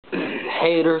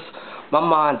haters, my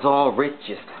mind's on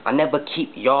riches. I never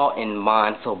keep y'all in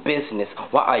mind. So business,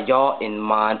 why are y'all in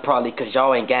mind? Probably cause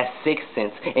y'all ain't got 6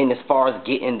 cents. And as far as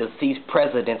getting deceased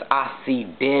presidents, I see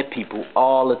dead people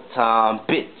all the time.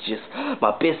 Bitches,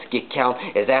 my biscuit count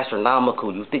is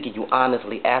astronomical. You thinking you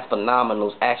honestly as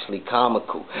phenomenal's actually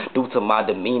comical. Due to my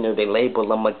demeanor, they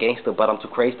label I'm a gangster, but I'm too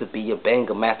crazy to be a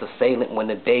banger. Master assailant when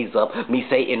the day's up. Me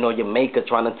Satan or your maker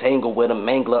trying to tangle with a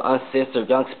mangler. Uncensored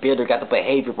young spitter got the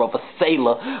behavior of a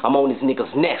sailor. I'm on these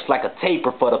niggas' necks like a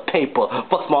taper for the paper.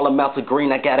 For small amounts of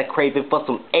green, I got a craving for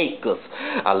some acres.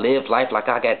 I live life like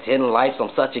I got 10 lives. I'm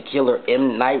such a killer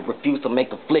M. Night. Refuse to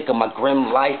make a flick of my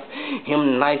grim life.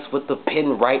 Him nice with the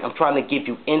pen right. I'm trying to give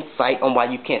you insight on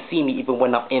why you can't see me even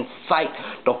when I'm in sight.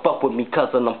 Don't fuck with me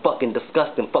cousin, I'm fucking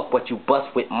disgusting. Fuck what you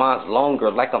bust with, mine's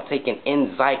longer like I'm taking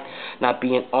insight. Not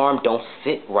being armed don't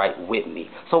sit right with me.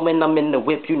 So when I'm in the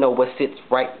whip, you know what sits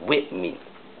right with me.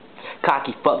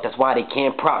 Cocky fuck, that's why they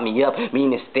can't prop me up.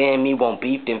 Meaning stand me, won't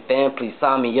beef, then fam, please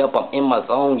sign me up. I'm in my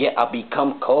zone, yeah, I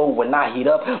become cold when I heat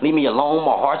up. Leave me alone,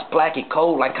 my heart's black and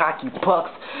cold like hockey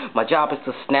pucks. My job is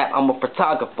to snap, I'm a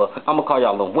photographer. I'ma call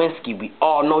y'all Lewinsky, we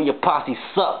all know your posse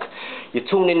suck. You're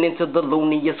tuning into the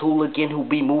looniest hooligan who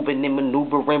be moving and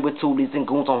maneuvering with toolies and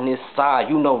goons on his side.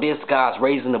 You know this guy's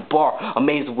raising the bar,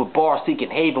 amazing with bars, seeking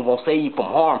haven, won't save you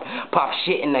from harm. Pop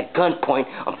shit in that gunpoint,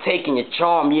 I'm taking your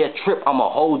charm. Yeah, trip,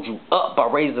 I'ma hold you up by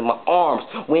raising my arms.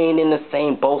 We ain't in the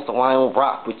same boat, so I don't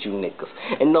rock with you niggas.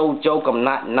 And no joke, I'm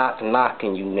not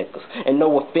knocking you niggas. And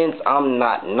no offense, I'm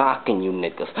not knocking you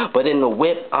niggas. But in the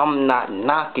whip, I'm not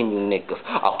knocking you niggas.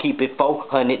 I'll keep it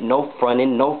 400, no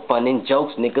frontin', no funnin'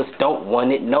 jokes. Niggas don't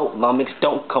want it, no lummox,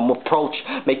 don't come approach.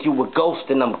 Make you a ghost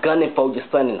and I'm gunning for your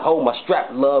son and hoe. My strap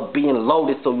love being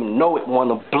loaded so you know it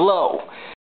wanna blow.